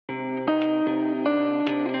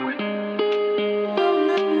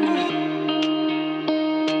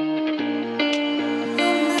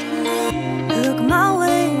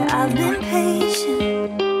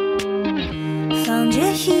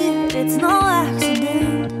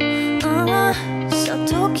accident.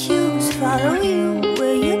 Subtle cues follow you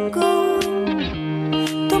where you're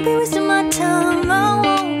going. Don't be wasting my time, I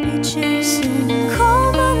won't be chasing.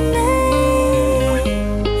 Call my name,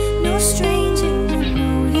 no stranger, I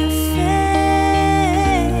know your face.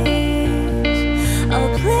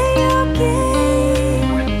 I'll play your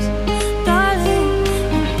games, darling,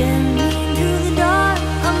 and then me into the dark.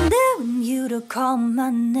 I'm daring you to call my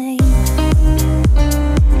name.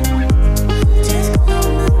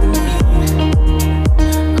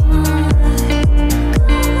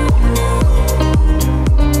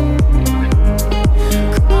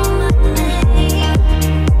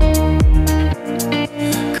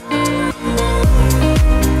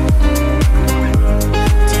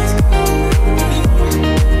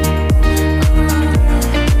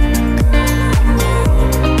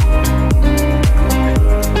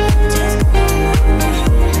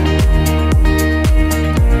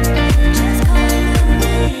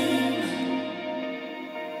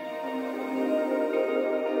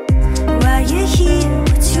 You're here,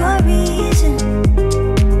 what's your reason?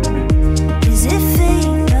 Is it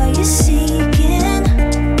fate, are you seeking?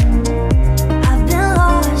 I've been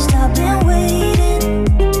lost, I've been waiting.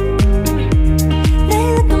 They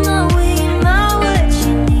look at my way, my what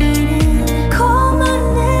you needing. Call my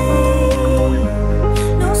name,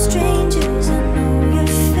 no strangers, I know your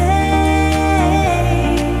face.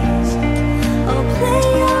 I'll play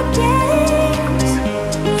your games,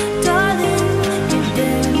 darling, you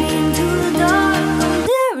bear me into the dark. I'm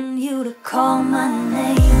daring you to call my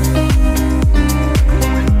name.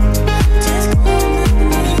 Just call my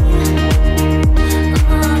name.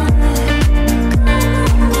 Call my name.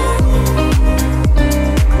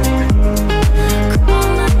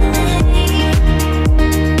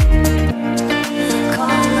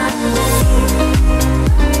 Call my name.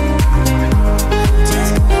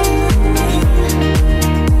 Just call my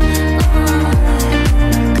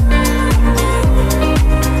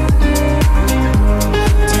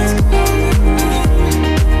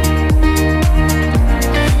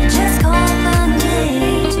Just call my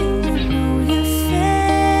name to know your face.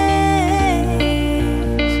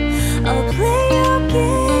 I'll play your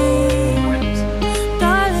games,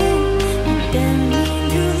 darling, and then me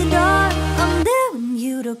into the dark. I'm daring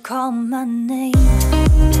you to call my name.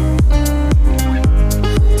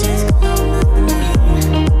 Just call my name.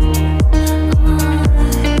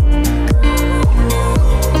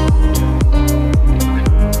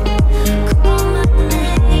 Call my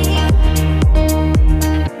name.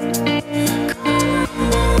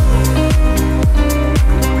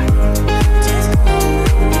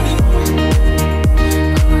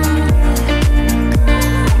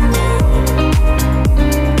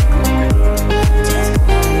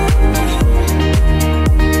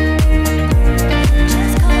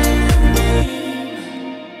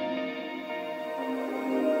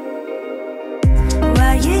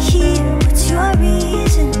 Why you here? What's your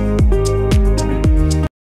reason?